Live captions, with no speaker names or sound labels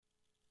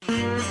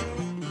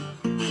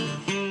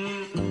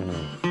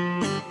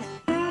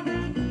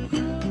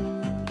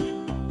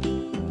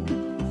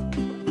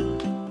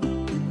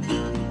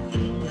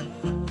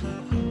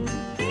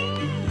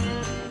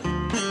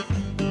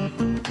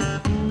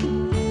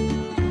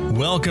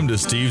Welcome to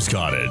Steve's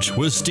Cottage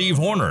with Steve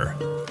Horner.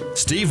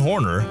 Steve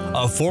Horner,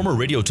 a former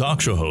radio talk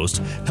show host,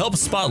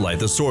 helps spotlight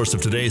the source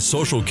of today's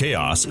social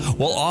chaos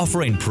while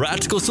offering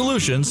practical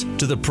solutions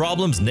to the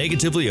problems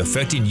negatively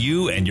affecting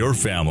you and your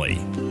family.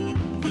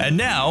 And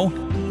now,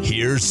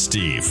 here's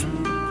Steve.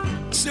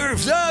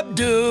 Surf's up,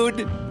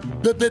 dude.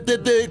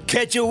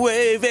 Catch a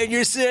wave and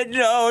you're sitting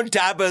on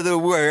top of the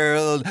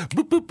world.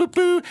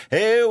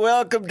 Hey,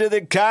 welcome to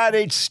the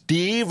cottage,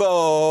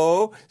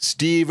 Steve-O.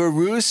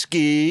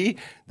 Steve-A-Rooski,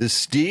 the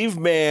Steve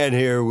man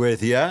here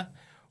with you.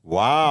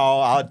 Wow,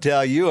 I'll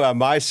tell you,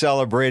 am I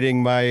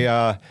celebrating my,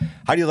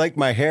 how do you like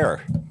my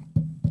hair?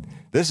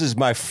 This is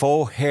my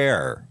faux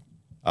hair.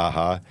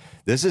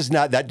 This is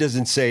not, that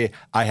doesn't say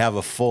I have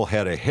a full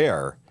head of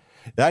hair.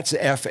 That's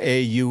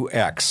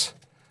F-A-U-X,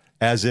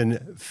 as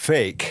in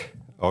fake.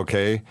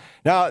 Okay.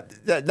 Now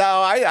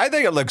I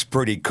think it looks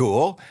pretty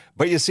cool,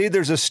 but you see,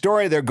 there's a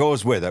story that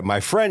goes with it. My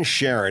friend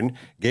Sharon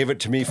gave it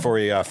to me for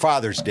a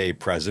Father's Day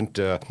present,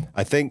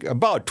 I think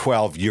about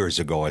 12 years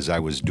ago as I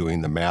was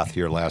doing the math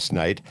here last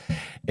night.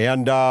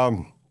 And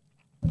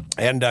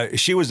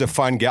she was a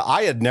fun gal.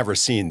 I had never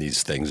seen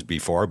these things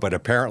before, but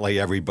apparently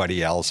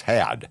everybody else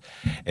had.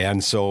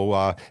 And so,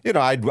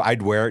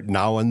 I'd wear it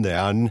now and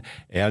then,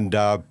 and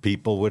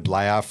people would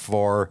laugh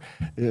or,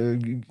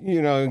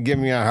 give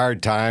me a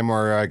hard time,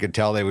 or I could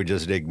tell they were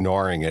just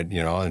ignoring it,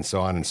 and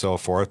so on and so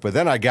forth. But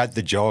then I got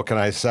the joke, and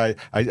I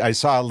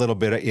saw a little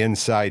bit of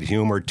inside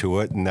humor to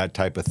it and that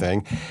type of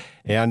thing.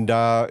 And,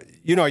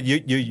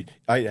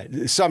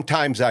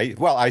 sometimes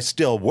I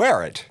still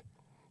wear it.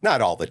 Not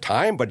all the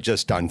time, but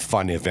just on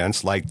fun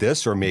events like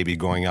this, or maybe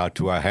going out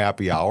to a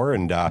happy hour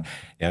and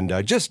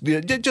just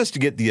to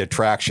get the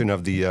attraction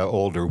of the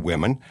older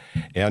women.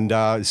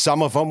 And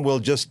some of them will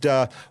just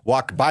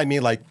walk by me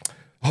like,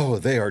 oh,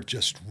 they are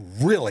just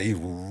really,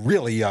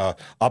 really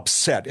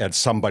upset at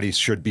somebody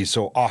should be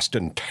so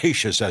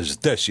ostentatious as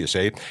this, you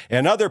see.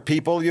 And other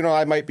people,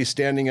 I might be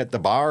standing at the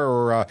bar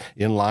or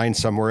in line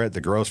somewhere at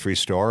the grocery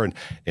store,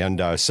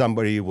 and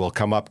somebody will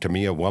come up to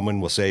me, a woman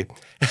will say,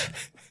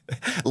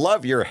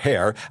 love your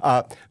hair.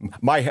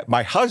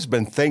 My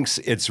husband thinks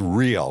it's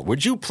real.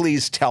 Would you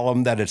please tell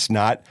him that it's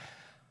not?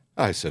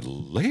 I said,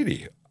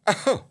 lady,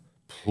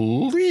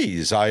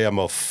 please, I am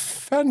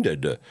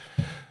offended.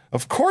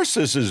 Of course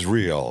this is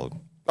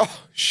real.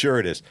 Oh, sure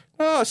it is.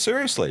 No,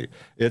 seriously.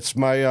 It's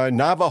my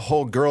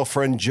Navajo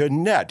girlfriend,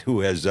 Jeanette, who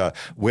has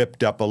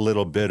whipped up a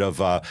little bit of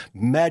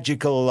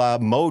magical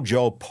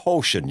mojo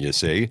potion, you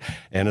see.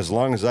 And as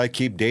long as I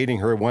keep dating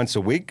her once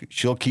a week,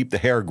 she'll keep the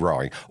hair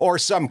growing. Or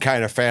some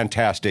kind of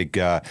fantastic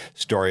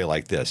story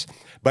like this.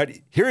 But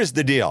here's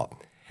the deal.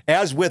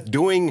 As with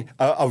doing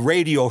a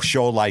radio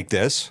show like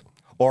this,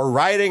 or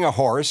riding a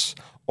horse,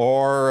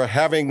 or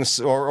having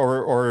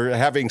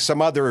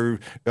some other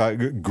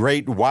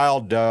great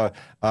wild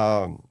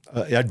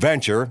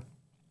adventure,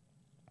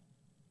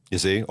 you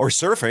see, or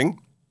surfing,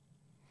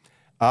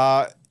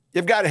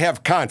 you've got to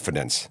have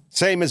confidence.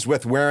 Same as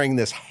with wearing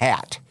this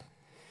hat.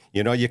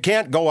 You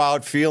can't go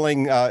out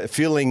feeling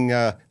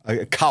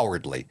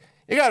cowardly.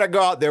 You got to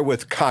go out there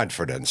with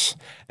confidence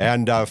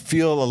and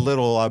feel a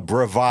little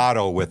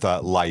bravado with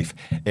life.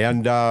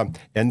 And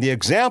the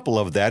example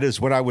of that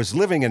is when I was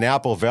living in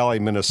Apple Valley,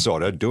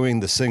 Minnesota, doing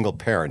the single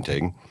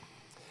parenting,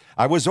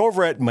 I was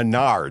over at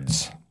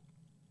Menards.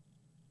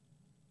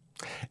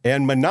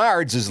 And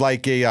Menards is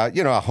like a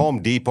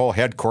Home Depot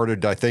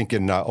headquartered, I think,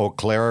 in Eau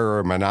Claire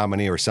or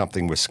Menominee or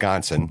something,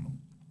 Wisconsin.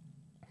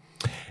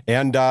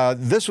 And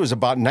this was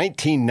about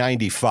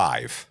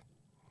 1995.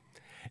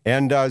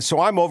 And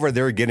so I'm over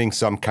there getting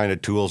some kind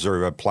of tools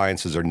or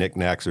appliances or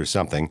knickknacks or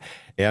something.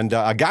 And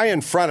a guy in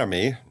front of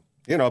me,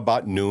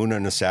 about noon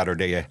on a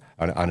Saturday,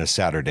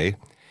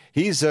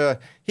 he's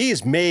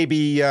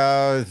maybe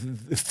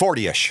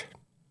 40-ish.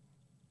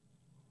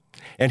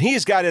 And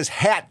he's got his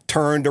hat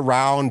turned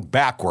around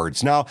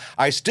backwards. Now,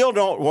 I still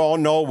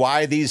don't know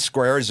why these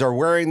squares are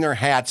wearing their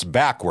hats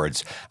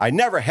backwards. I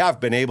never have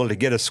been able to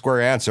get a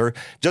square answer,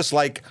 just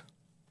like,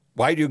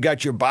 why do you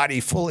got your body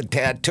full of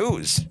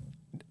tattoos?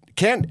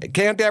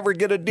 Can't ever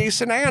get a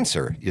decent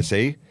answer, you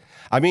see.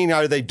 I mean,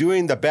 are they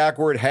doing the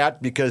backward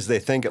hat because they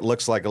think it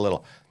looks like a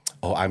little,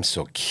 oh, I'm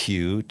so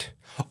cute,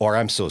 or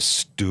I'm so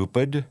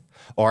stupid,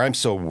 or I'm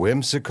so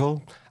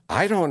whimsical?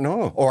 I don't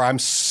know. Or I'm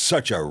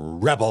such a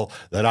rebel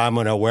that I'm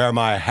going to wear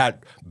my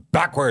hat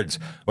backwards.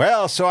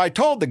 Well, so I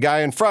told the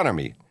guy in front of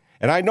me,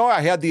 and I know I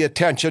had the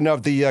attention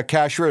of the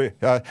cashier,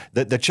 the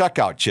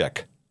checkout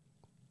chick.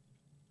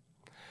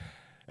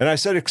 And I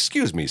said,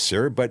 excuse me,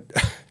 sir, but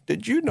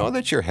did you know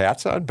that your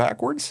hat's on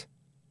backwards?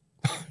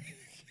 He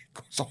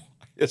goes, oh,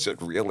 is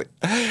it really?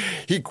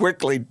 He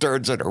quickly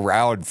turns it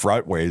around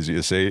frontways,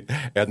 you see,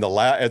 and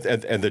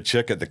the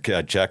chick at the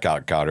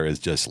checkout counter is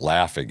just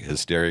laughing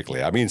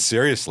hysterically. I mean,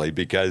 seriously,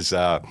 because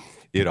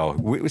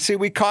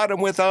we caught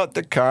him without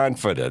the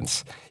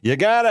confidence. You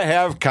got to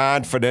have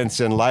confidence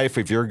in life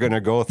if you're going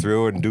to go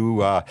through and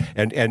do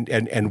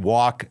and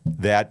walk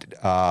that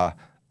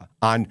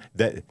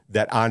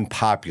that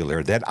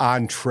unpopular, that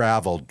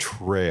untraveled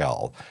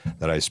trail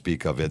that I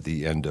speak of at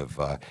the end of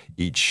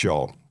each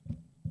show.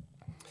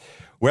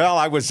 Well,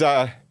 I was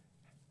got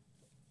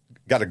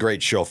a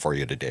great show for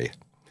you today.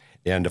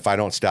 And if I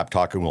don't stop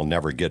talking, we'll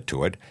never get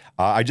to it.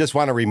 I just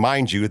want to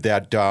remind you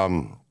that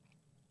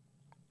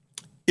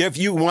if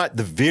you want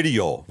the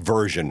video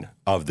version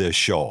of this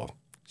show,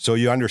 so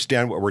you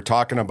understand what we're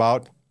talking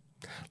about,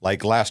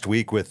 like last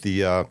week with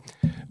the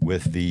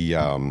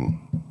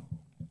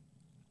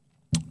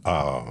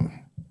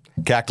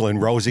Cackling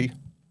Rosie,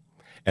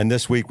 and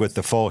this week with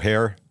the faux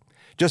hair,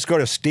 just go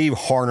to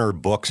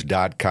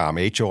stevehornerbooks.com,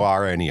 Horner,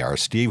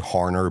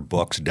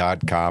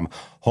 stevehornerbooks.com,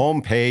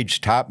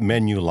 homepage, top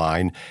menu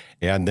line,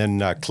 and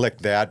then click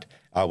that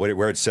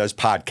where it says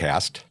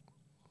podcast.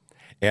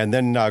 And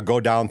then go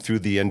down through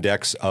the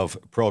index of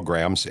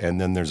programs, and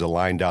then there's a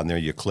line down there.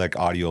 You click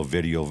audio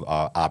video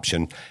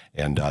option,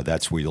 and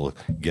that's where you'll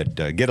get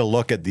a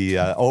look at the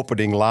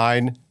opening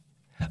line,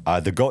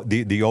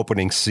 the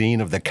opening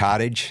scene of the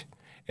Cottage,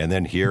 and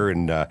then here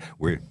and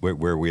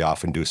where we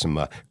often do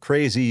some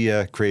crazy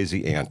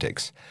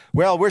antics.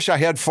 Well, wish I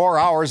had 4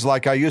 hours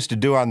like I used to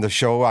do on the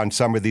show on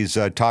some of these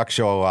talk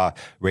show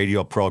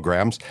radio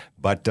programs,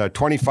 but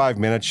 25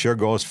 minutes sure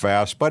goes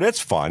fast, but it's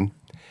fun.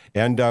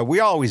 And we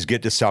always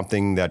get to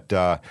something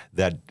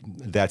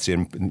that's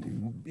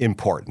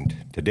important.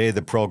 Today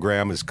the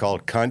program is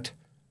called C.U.N.T.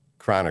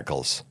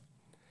 Chronicles.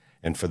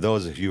 And for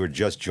those of you who are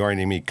just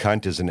joining me,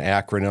 C.U.N.T. is an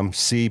acronym,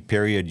 C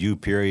period, U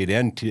period,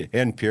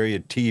 N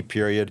period, T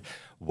period.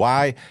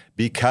 Why?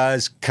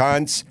 Because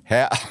cunts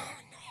have...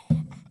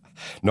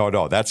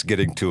 No, that's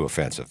getting too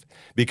offensive.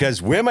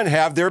 Because women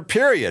have their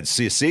periods.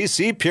 See,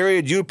 C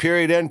period, U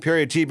period, N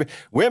period, T period.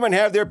 Women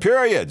have their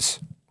periods.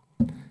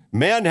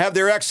 Men have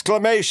their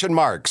exclamation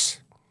marks.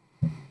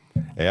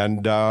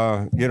 And,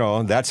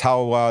 that's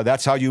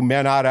how you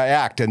men ought to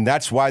act. And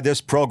that's why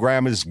this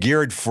program is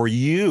geared for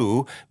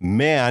you,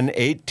 men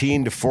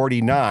 18 to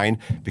 49,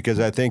 because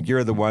I think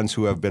you're the ones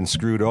who have been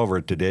screwed over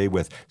today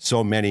with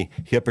so many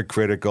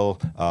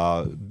hypocritical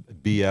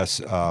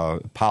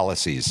BS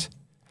policies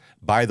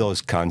by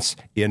those cunts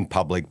in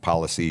public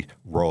policy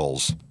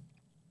roles.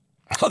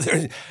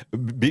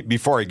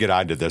 Before I get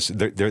on to this,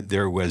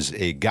 there was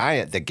a guy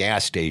at the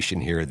gas station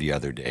here the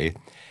other day,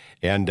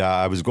 and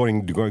I was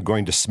going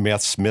to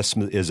Smith's. Smith's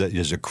is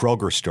a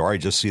Kroger store. I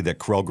just see that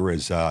Kroger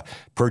is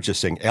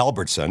purchasing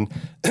Albertson,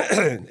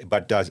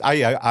 but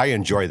I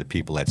enjoy the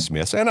people at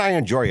Smith's, and I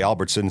enjoy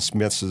Albertson.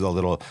 Smith's is a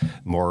little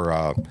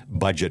more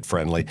budget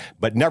friendly,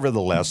 but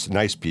nevertheless,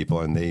 nice people,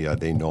 and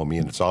they know me,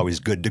 and it's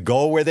always good to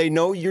go where they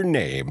know your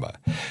name.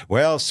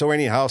 Well, so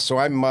anyhow,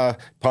 I'm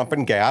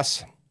pumping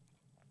gas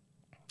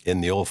in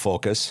the old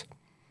Focus,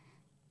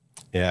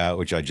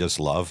 which I just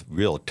love.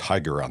 Real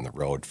tiger on the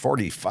road,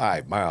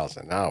 45 miles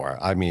an hour.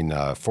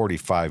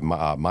 45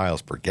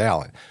 miles per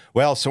gallon.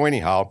 Well, so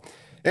anyhow,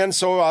 and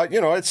so,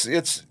 it's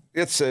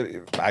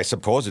I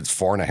suppose it's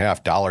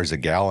 $4.50 a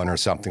gallon or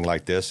something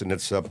like this, and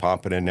it's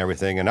pumping and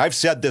everything. And I've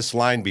said this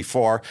line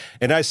before,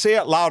 and I say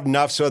it loud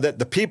enough so that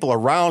the people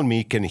around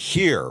me can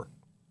hear.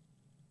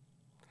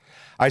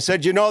 I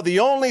said, the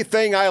only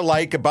thing I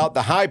like about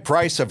the high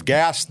price of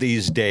gas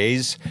these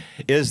days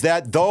is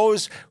that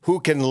those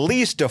who can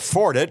least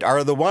afford it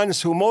are the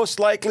ones who most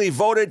likely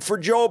voted for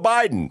Joe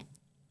Biden.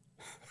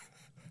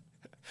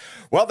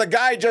 Well, the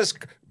guy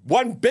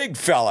one big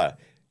fella,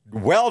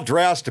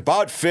 well-dressed,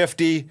 about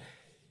 50,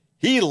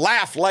 he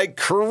laughed like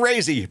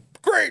crazy.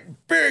 Great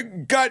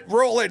big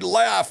gut-rolling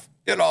laugh,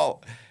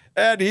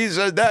 And he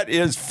said, that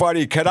is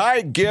funny. Can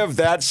I give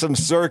that some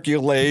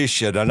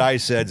circulation? And I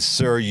said,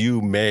 sir,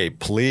 you may.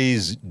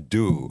 Please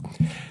do.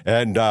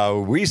 And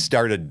we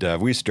started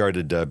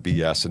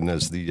BSing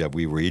as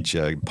we were each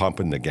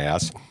pumping the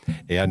gas.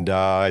 And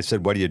I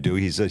said, what do you do?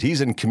 He said,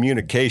 he's in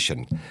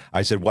communication.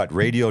 I said, what,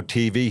 radio,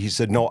 TV? He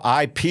said, no,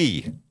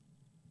 IP.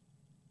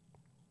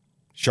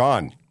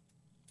 Sean,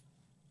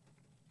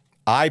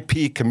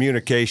 IP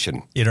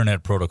communication.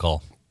 Internet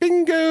protocol.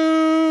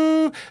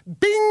 Bingo!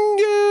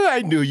 Bingo!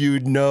 I knew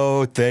you'd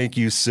know. Thank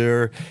you,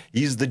 sir.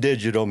 He's the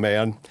digital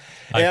man.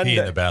 IP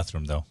in the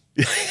bathroom, though.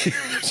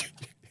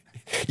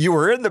 You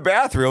were in the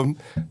bathroom?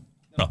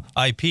 No,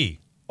 IP.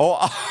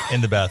 Oh,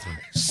 in the bathroom.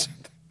 I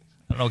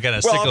don't know what kind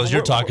of sickos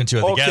you're talking to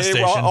at the gas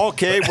station.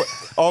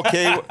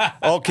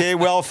 Okay,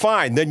 well,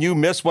 fine. Then you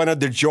miss one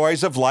of the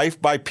joys of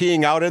life by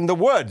peeing out in the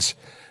woods.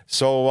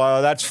 So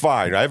that's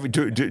fine. I have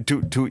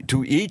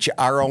to each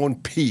our own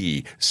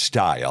pee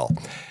style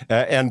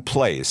and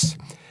place.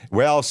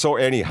 Well, so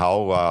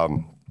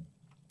anyhow,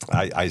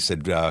 I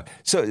said,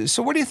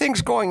 so what do you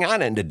think's going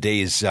on in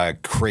today's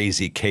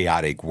crazy,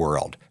 chaotic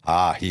world?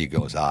 He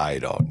goes, I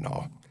don't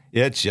know.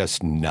 It's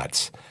just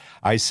nuts.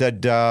 I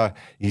said,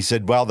 he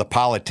said, well, the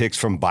politics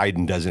from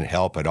Biden doesn't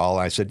help at all.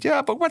 I said,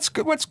 yeah, but what's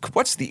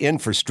the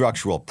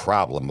infrastructural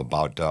problem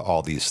about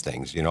all these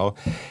things,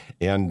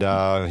 And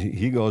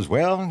he goes,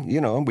 well,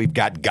 we've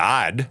got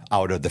God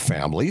out of the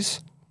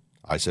families.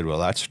 I said, well,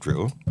 that's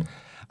true.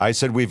 I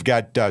said, we've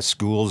got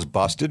schools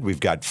busted. We've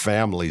got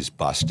families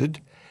busted.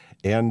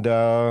 And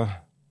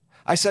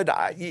I said,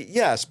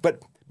 yes,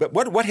 but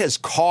But what has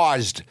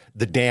caused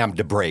the dam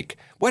to break?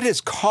 What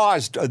has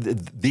caused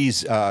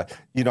these? I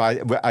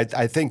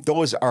think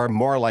those are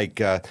more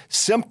like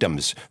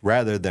symptoms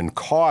rather than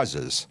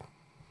causes.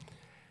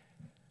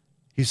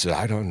 He said,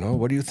 I don't know.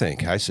 What do you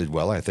think? I said,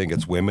 well, I think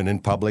it's women in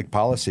public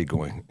policy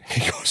going.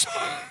 He goes,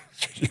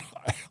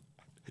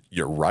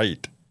 you're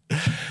right.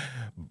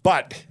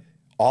 But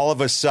all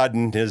of a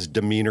sudden, his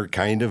demeanor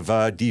kind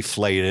of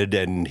deflated,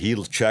 and he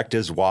checked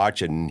his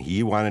watch, and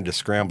he wanted to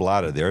scramble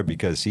out of there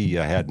because he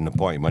had an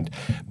appointment.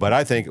 But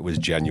I think it was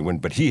genuine,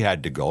 but he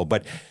had to go.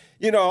 But,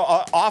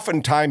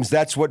 oftentimes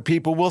that's what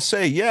people will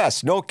say.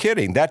 Yes, no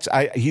kidding.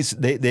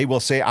 They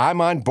will say,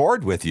 I'm on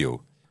board with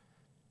you.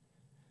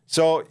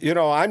 So,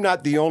 I'm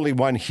not the only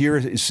one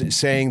here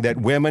saying that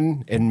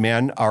women and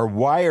men are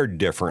wired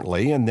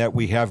differently and that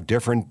we have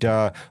different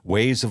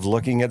ways of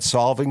looking at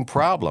solving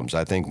problems.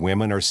 I think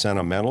women are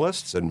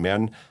sentimentalists and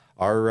men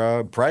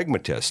are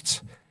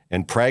pragmatists.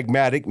 And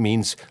pragmatic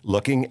means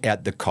looking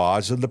at the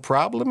cause of the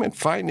problem and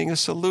finding a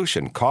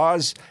solution,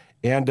 cause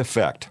and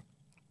effect.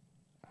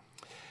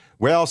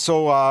 Well,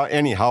 so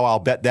anyhow, I'll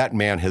bet that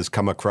man has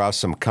come across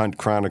some cunt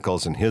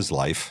chronicles in his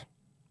life,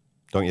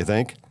 don't you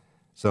think?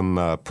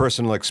 Some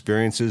personal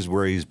experiences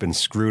where he's been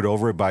screwed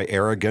over by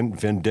arrogant,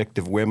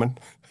 vindictive women.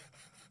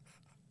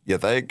 You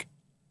think?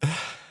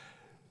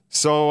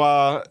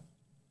 So,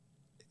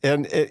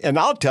 and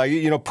I'll tell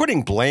you,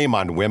 putting blame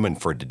on women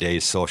for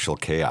today's social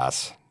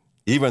chaos,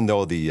 even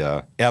though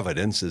the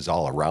evidence is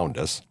all around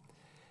us,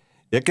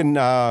 it can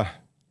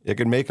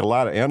make a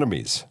lot of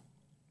enemies.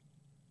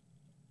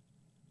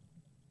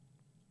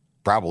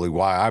 Probably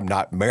why I'm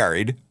not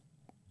married,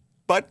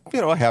 but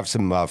I have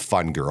some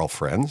fun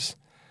girlfriends.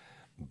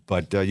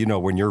 But,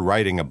 when you're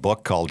writing a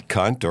book called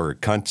Cunt or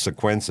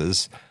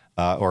Consequences,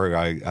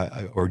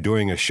 or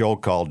doing a show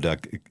called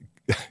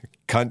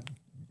Cunt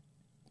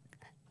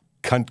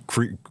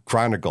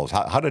Chronicles,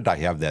 how did I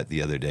have that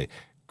the other day?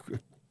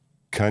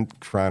 Cunt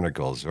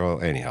Chronicles. Oh,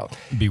 anyhow.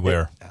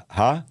 Beware.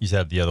 Huh? You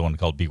said the other one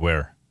called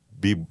Beware.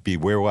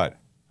 Beware what?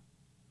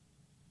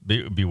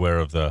 Beware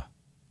of the...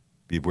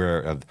 Beware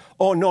of...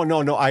 Oh,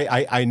 no.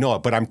 I know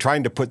it, but I'm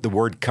trying to put the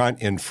word cunt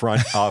in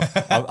front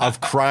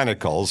of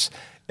Chronicles.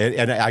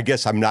 And I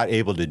guess I'm not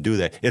able to do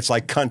that. It's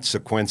like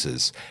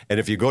consequences. And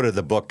if you go to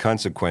the book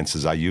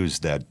Consequences, I use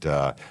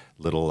that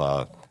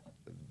little...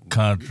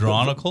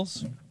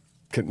 Chronicles?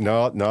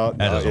 No.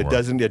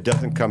 It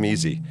doesn't come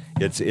easy.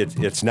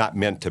 It's not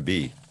meant to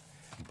be.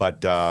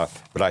 But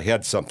I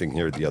had something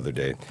here the other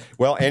day.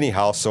 Well,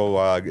 anyhow,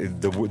 so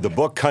the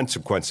book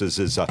Consequences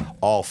is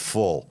all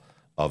full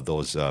of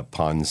those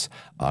puns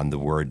on the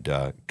word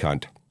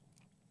cunt.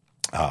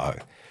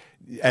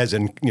 As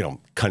in,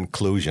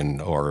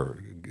 conclusion or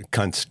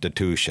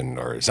constitution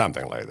or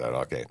something like that.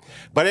 Okay,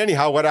 but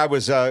anyhow, what I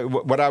was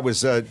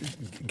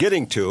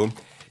getting to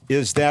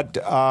is that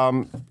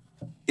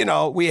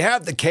we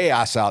have the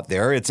chaos out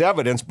there. It's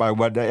evident by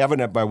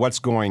what's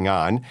going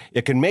on.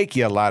 It can make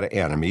you a lot of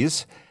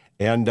enemies,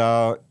 and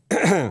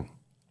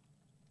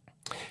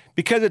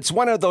because it's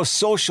one of those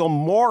social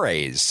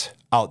mores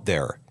out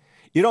there.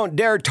 You don't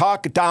dare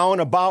talk down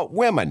about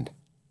women.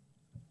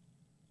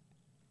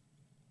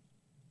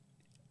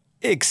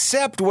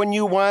 Except when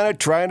you want to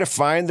try to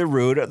find the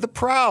root of the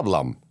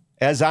problem,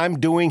 as I'm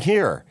doing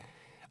here.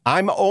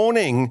 I'm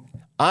owning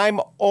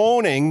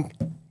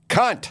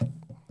cunt.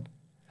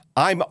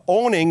 I'm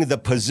owning the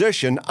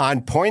position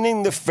on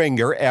pointing the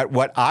finger at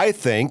what I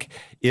think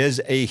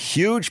is a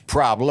huge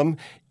problem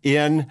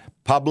in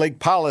public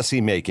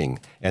policy making,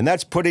 and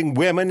that's putting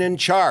women in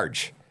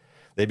charge.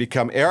 They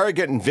become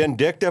arrogant and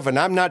vindictive, and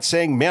I'm not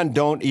saying men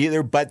don't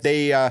either, but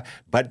they,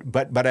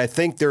 but I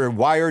think they're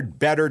wired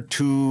better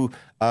to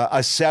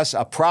assess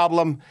a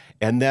problem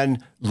and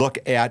then look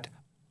at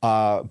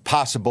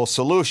possible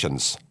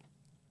solutions.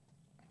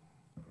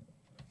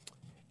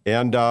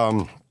 And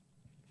now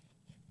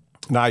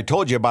I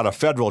told you about a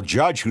federal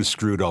judge who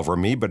screwed over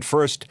me, but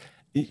first,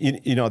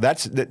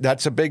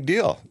 that's a big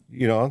deal.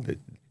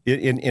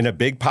 In a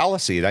big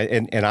policy,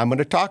 and I'm going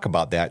to talk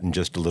about that in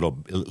just a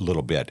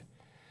little bit.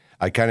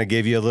 I kind of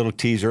gave you a little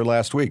teaser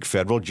last week.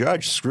 Federal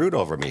judge screwed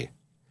over me.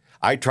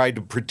 I tried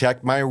to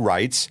protect my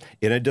rights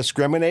in a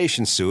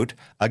discrimination suit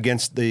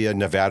against the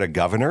Nevada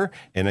governor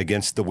and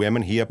against the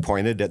women he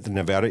appointed at the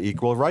Nevada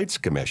Equal Rights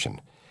Commission.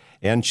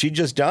 And she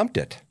just dumped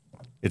it.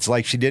 It's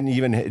like she didn't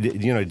even,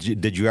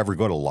 did you ever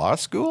go to law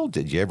school?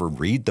 Did you ever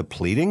read the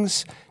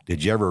pleadings?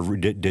 Did you ever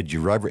read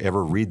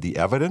the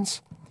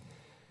evidence?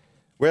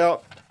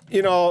 Well,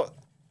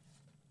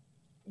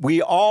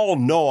 we all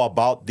know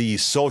about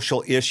these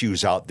social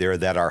issues out there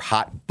that are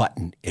hot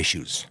button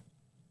issues.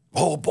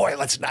 Oh boy,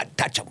 let's not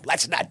touch them.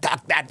 Let's not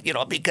talk that,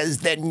 because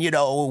then,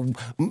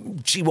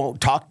 she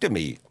won't talk to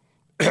me.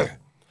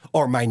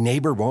 Or my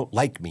neighbor won't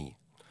like me.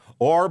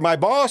 Or my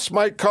boss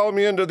might call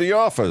me into the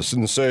office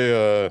and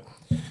say,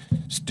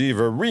 Steve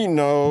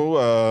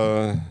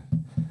Areno,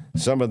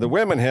 some of the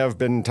women have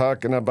been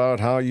talking about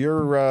how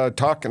you're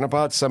talking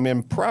about some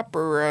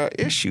improper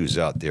issues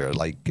out there,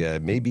 like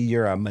maybe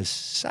you're a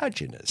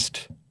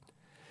misogynist.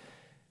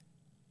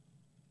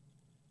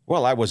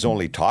 Well, I was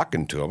only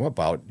talking to him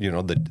about,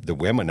 the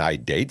women I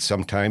date.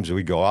 Sometimes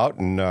we go out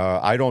and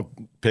I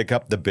don't pick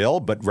up the bill,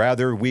 but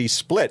rather we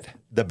split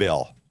the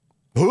bill.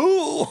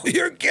 Ooh,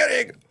 you're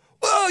kidding.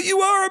 Well,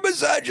 you are a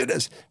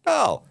misogynist.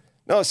 No,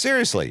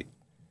 seriously.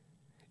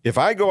 If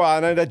I go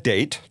out on a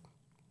date,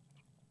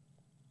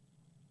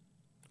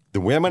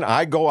 the women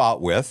I go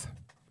out with,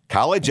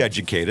 college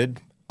educated,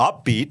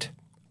 upbeat,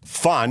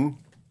 fun,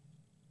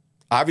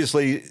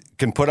 obviously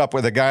can put up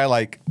with a guy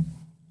like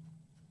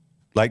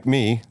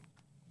me.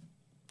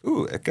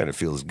 Ooh, that kind of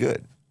feels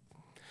good.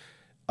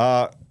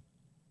 They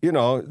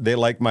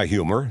like my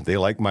humor. They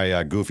like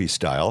my goofy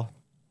style.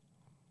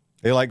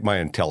 They like my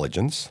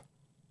intelligence.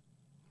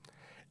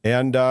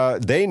 And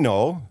they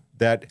know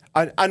that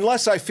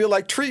unless I feel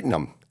like treating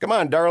them, come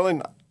on,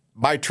 darling,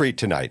 my treat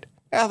tonight.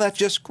 Well, that's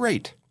just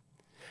great.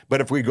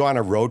 But if we go on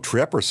a road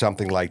trip or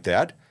something like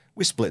that,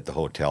 we split the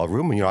hotel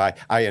room.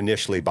 I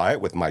initially buy it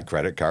with my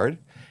credit card.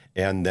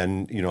 And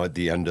then, at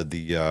the end of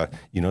the,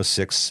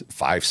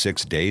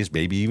 6 days,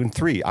 maybe even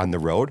 3 on the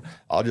road,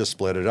 I'll just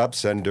split it up,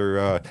 send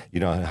her,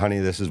 honey,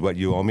 this is what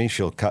you owe me.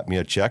 She'll cut me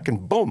a check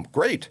and boom,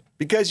 great.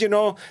 Because,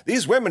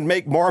 these women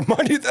make more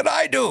money than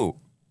I do.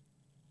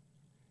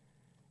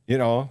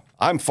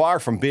 I'm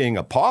far from being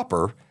a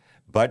pauper,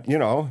 but,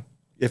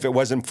 if it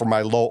wasn't for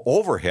my low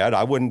overhead,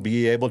 I wouldn't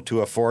be able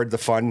to afford the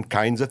fun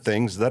kinds of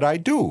things that I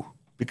do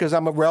because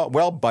I'm a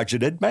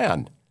well-budgeted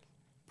man.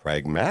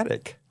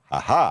 Pragmatic.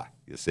 Ha-ha.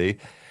 You see,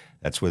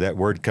 that's where that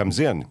word comes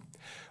in.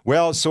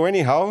 Well, so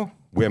anyhow,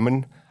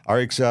 men are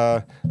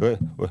expected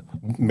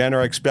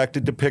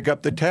to pick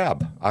up the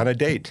tab on a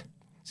date.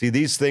 See,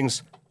 these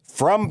things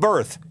from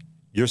birth,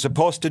 you're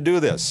supposed to do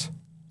this.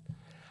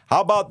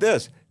 How about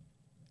this?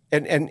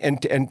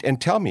 And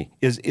tell me,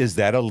 is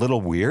that a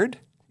little weird?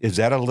 Is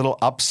that a little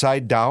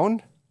upside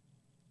down?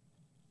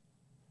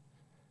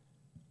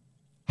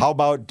 How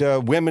about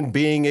women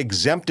being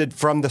exempted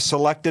from the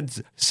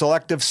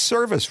selective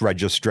service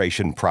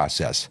registration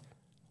process?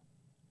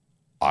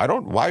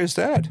 Why is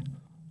that?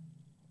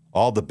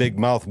 All the big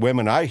mouth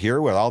women I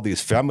hear with all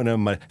these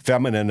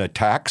feminine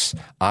attacks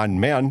on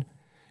men,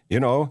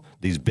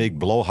 these big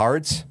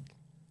blowhards.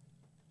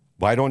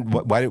 Why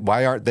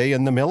aren't they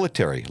in the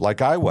military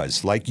like I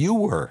was, like you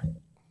were?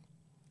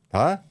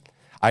 Huh?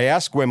 I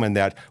ask women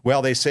that.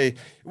 Well, they say,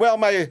 well,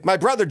 my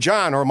brother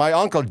John or my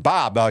uncle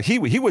Bob, he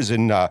was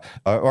in,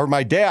 or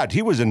my dad,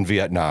 he was in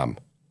Vietnam.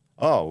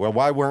 Oh, well,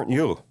 why weren't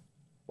you?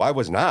 Why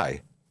wasn't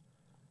I?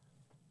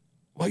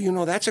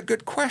 Well, that's a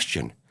good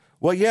question.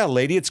 Well, yeah,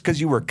 lady, it's because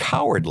you were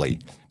cowardly.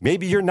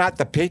 Maybe you're not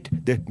the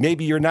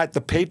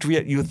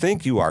patriot you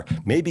think you are.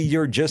 Maybe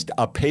you're just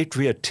a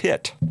patriot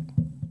tit.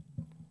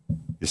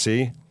 You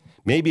see?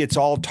 Maybe it's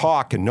all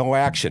talk and no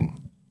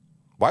action.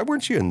 Why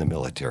weren't you in the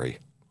military?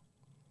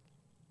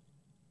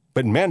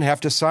 But men have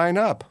to sign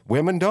up.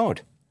 Women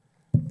don't.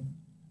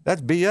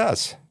 That's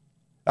BS.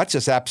 That's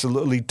just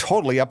absolutely,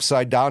 totally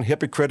upside down,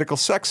 hypocritical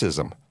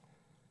sexism.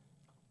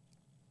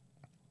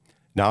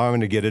 Now I'm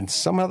going to get into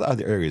some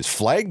other areas.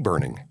 Flag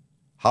burning.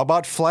 How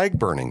about flag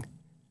burning?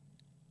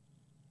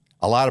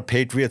 A lot of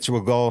patriots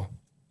will go,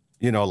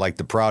 like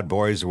the Proud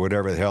Boys or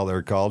whatever the hell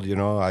they're called.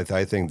 I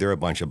think they're a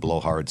bunch of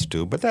blowhards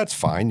too, but that's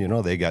fine.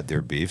 They got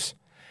their beefs.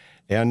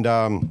 And,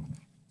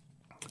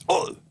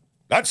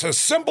 that's a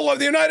symbol of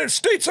the United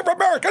States of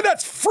America.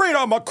 That's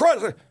freedom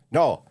across.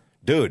 No,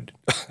 dude,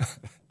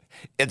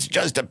 it's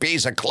just a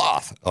piece of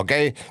cloth,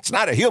 okay? It's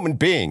not a human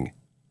being.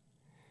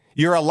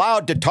 You're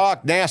allowed to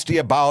talk nasty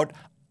about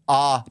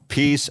a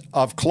piece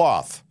of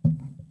cloth.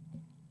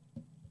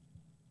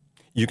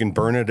 You can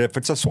burn it if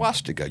it's a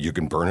swastika. You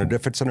can burn it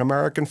if it's an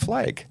American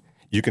flag.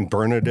 You can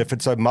burn it if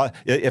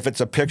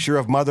it's a picture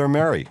of Mother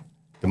Mary,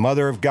 the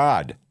Mother of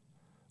God,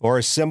 or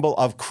a symbol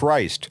of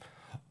Christ.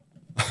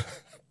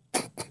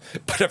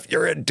 But if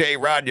you're in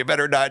Tehran, you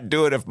better not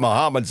do it if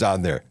Muhammad's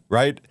on there,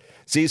 right?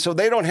 See, so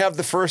they don't have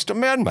the First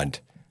Amendment.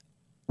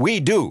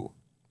 We do,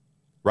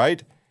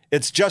 right?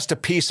 It's just a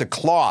piece of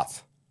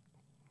cloth.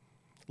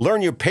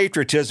 Learn your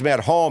patriotism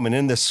at home and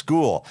in the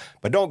school,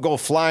 but don't go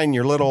flying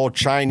your little old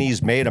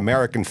Chinese-made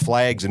American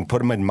flags and put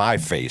them in my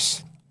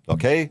face,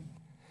 okay?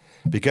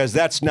 Because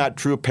that's not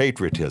true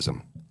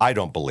patriotism, I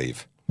don't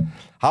believe.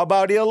 How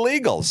about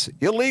illegals?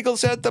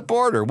 Illegals at the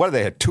border. What,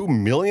 they had 2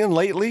 million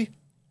lately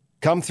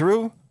come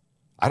through?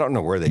 I don't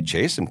know where they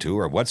chase them to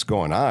or what's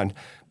going on,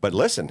 but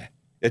listen,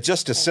 it's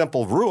just a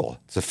simple rule.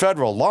 It's a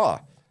federal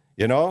law,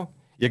 You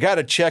got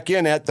to check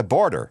in at the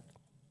border.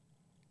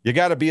 You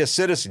got to be a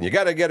citizen. You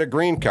got to get a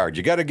green card.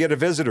 You got to get a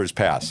visitor's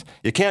pass.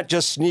 You can't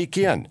just sneak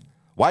in.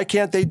 Why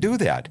can't they do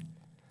that?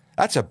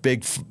 That's a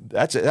big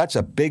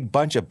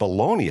bunch of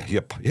baloney.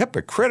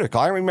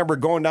 Hypocritical. I remember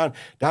going down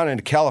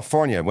into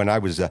California when I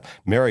was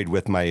married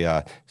with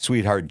my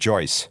sweetheart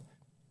Joyce.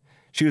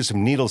 She was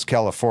from Needles,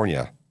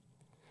 California.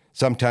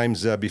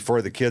 Sometimes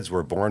before the kids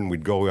were born,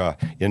 we'd go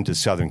into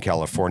Southern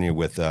California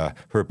with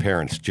her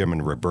parents, Jim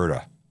and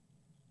Roberta.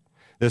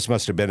 This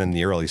must have been in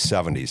the early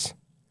 70s.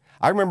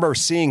 I remember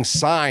seeing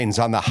signs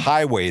on the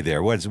highway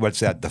there. What's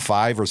that, the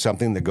 5 or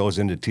something that goes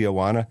into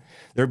Tijuana?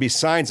 There'd be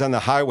signs on the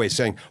highway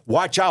saying,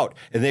 watch out.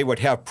 And they would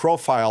have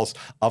profiles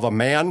of a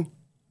man,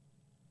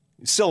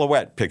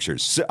 silhouette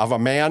pictures of a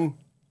man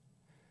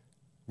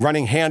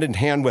running hand in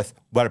hand with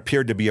what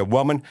appeared to be a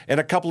woman and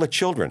a couple of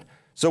children.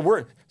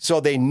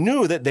 So they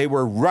knew that they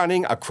were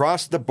running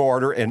across the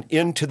border and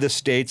into the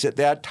States at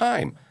that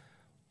time.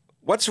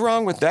 What's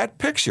wrong with that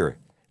picture?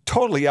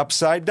 Totally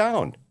upside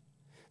down.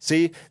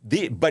 See,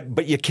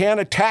 but you can't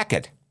attack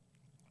it.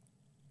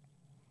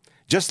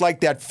 Just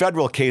like that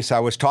federal case I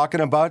was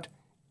talking about,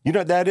 you know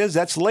what that is?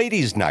 That's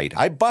ladies' night.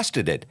 I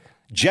busted it.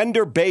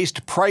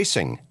 Gender-based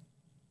pricing.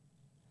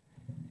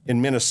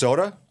 In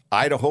Minnesota,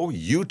 Idaho,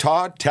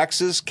 Utah,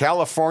 Texas,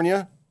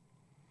 California.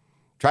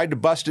 Tried to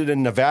bust it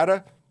in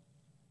Nevada.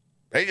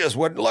 They just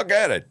wouldn't look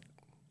at it.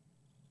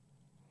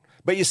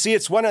 But you see,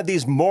 it's one of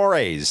these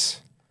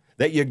mores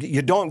that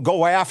you don't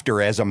go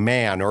after as a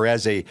man or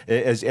as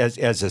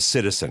a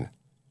citizen.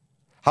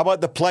 How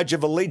about the Pledge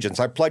of Allegiance?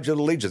 I pledge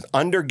allegiance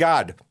under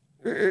God.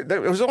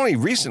 It was only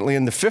recently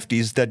in the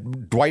 50s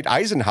that Dwight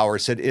Eisenhower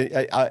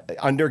said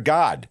under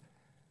God.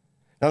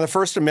 Now, the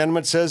First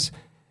Amendment says,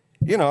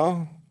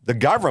 the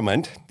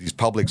government, these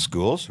public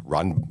schools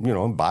run,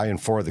 by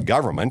and for the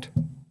government,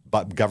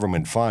 but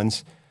government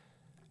funds,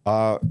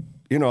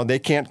 they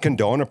can't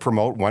condone or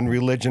promote one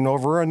religion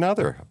over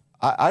another.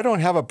 I don't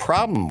have a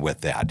problem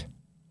with that.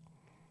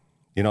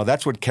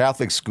 That's what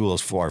Catholic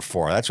schools are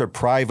for. That's what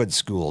private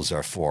schools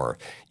are for.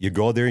 You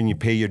go there and you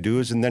pay your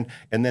dues, and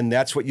then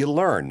that's what you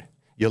learn.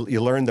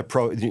 You learn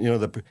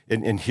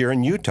and here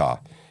in Utah,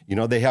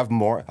 they have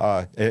more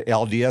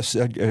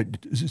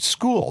LDS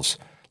schools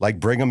like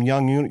Brigham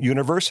Young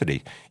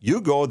University.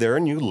 You go there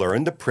and you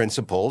learn the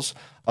principles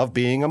of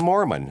being a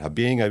Mormon, of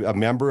being a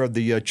member of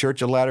the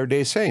Church of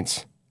Latter-day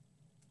Saints.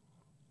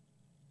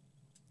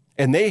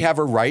 And they have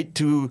a right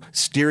to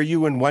steer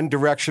you in one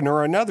direction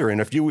or another.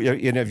 And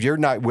if you're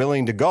not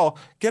willing to go,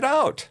 get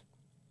out.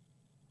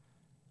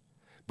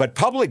 But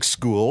public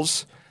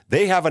schools,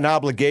 they have an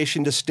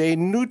obligation to stay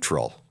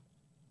neutral.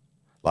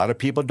 A lot of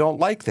people don't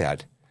like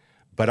that.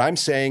 But I'm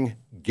saying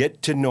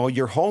get to know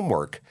your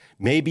homework.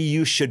 Maybe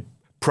you should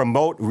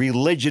promote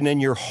religion in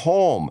your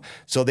home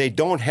so they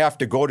don't have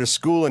to go to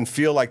school and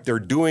feel like they're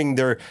doing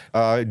their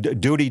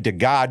duty to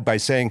God by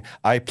saying,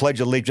 I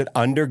pledge allegiance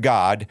under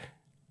God,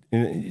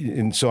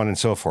 and so on and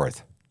so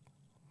forth.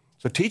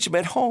 So teach them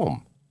at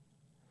home.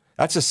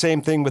 That's the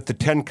same thing with the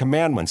 10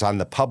 Commandments on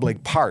the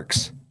public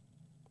parks.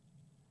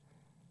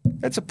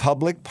 That's a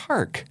public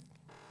park.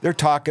 They're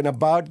talking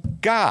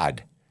about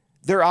God.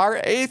 There are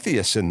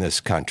atheists in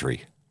this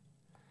country.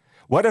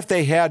 What if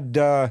they had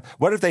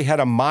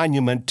a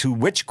monument to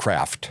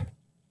witchcraft?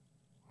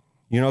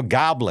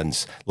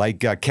 Goblins like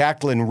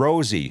Cacklin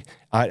Rosie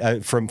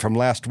from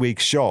last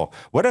week's show.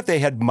 What if they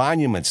had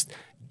monuments?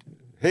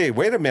 Hey,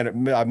 wait a minute,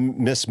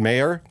 Miss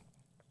Mayor.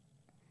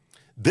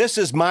 This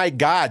is my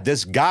God,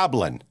 this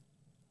goblin.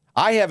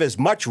 I have as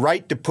much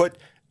right to put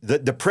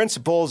the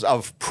principles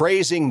of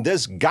praising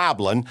this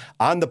goblin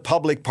on the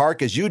public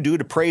park as you do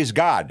to praise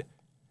God.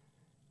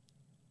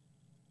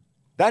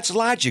 That's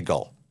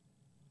logical.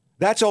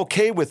 That's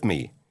okay with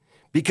me.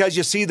 Because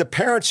you see, the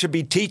parents should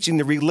be teaching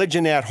the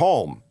religion at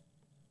home.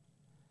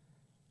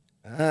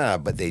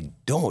 But they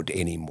don't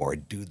anymore,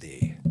 do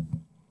they?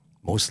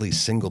 Mostly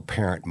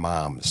single-parent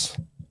moms.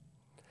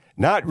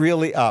 Not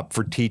really up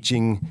for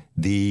teaching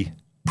the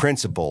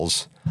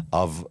principles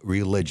of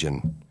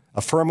religion.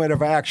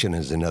 Affirmative action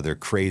is another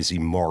crazy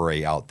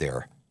moray out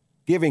there.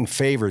 Giving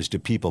favors to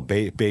people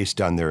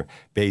based on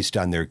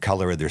their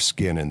color of their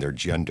skin and their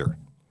gender.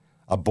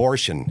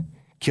 Abortion,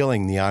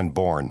 killing the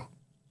unborn.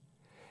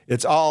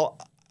 It's all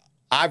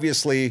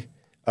obviously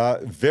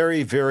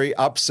very, very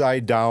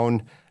upside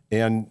down,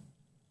 and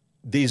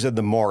these are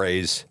the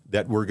mores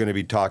that we're going to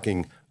be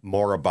talking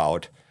more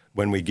about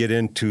when we get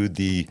into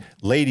the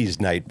Ladies'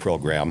 Night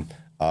program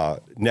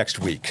next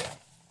week.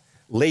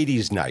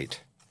 Ladies'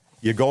 Night.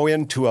 You go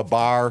into a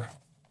bar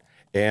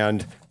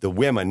and the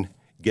women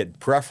get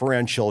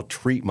preferential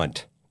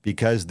treatment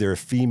because they're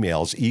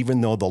females,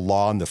 even though the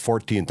law in the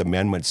 14th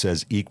Amendment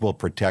says equal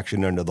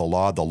protection under the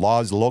law. The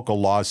local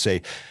laws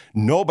say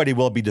nobody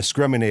will be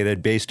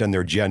discriminated based on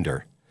their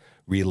gender,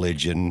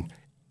 religion,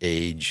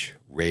 age,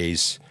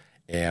 race,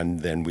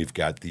 and then we've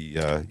got the,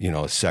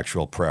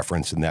 sexual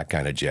preference and that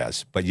kind of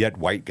jazz. But yet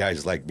white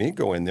guys like me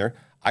go in there,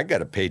 I got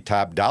to pay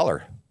top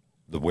dollar.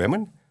 The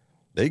women,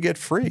 they get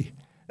free.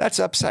 That's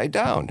upside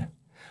down.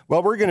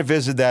 Well, we're going to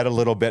visit that a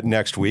little bit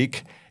next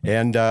week,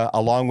 and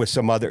along with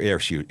some other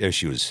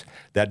issues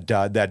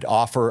that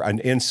offer an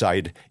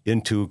insight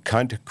into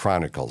C.U.N.T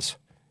Chronicles.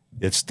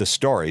 It's the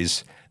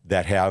stories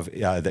that have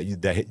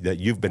that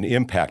you've been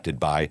impacted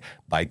by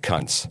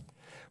C.U.N.Ts.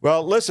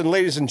 Well, listen,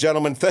 ladies and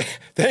gentlemen,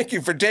 thank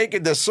you for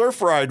taking the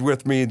surf ride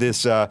with me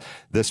this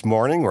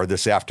morning or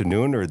this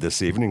afternoon or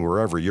this evening,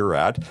 wherever you're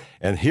at.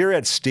 And here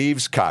at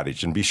Steve's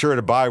Cottage. And be sure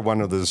to buy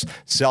one of those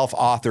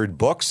self-authored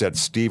books at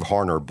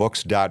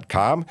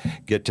stevehornerbooks.com.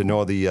 Get to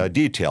know the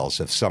details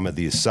of some of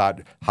these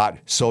hot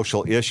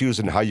social issues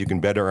and how you can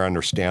better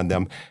understand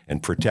them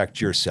and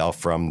protect yourself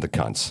from the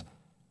cunts.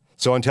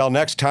 So until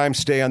next time,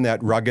 stay on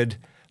that rugged,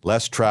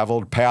 less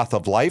traveled path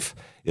of life.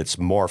 It's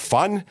more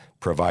fun,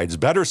 provides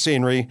better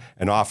scenery,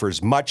 and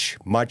offers much,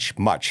 much,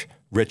 much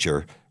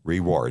richer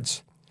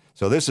rewards.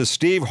 So this is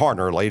Steve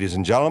Horner, ladies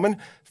and gentlemen,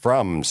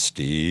 from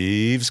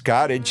Steve's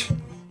Cottage.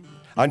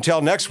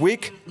 Until next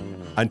week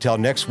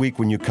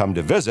when you come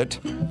to visit,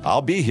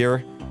 I'll be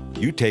here.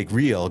 You take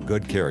real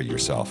good care of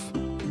yourself.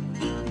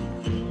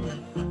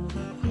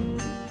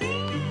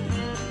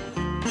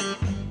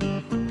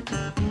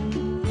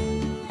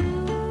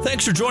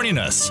 Thanks for joining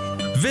us.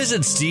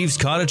 Visit Steve's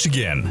Cottage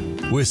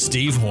again with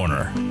Steve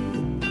Horner.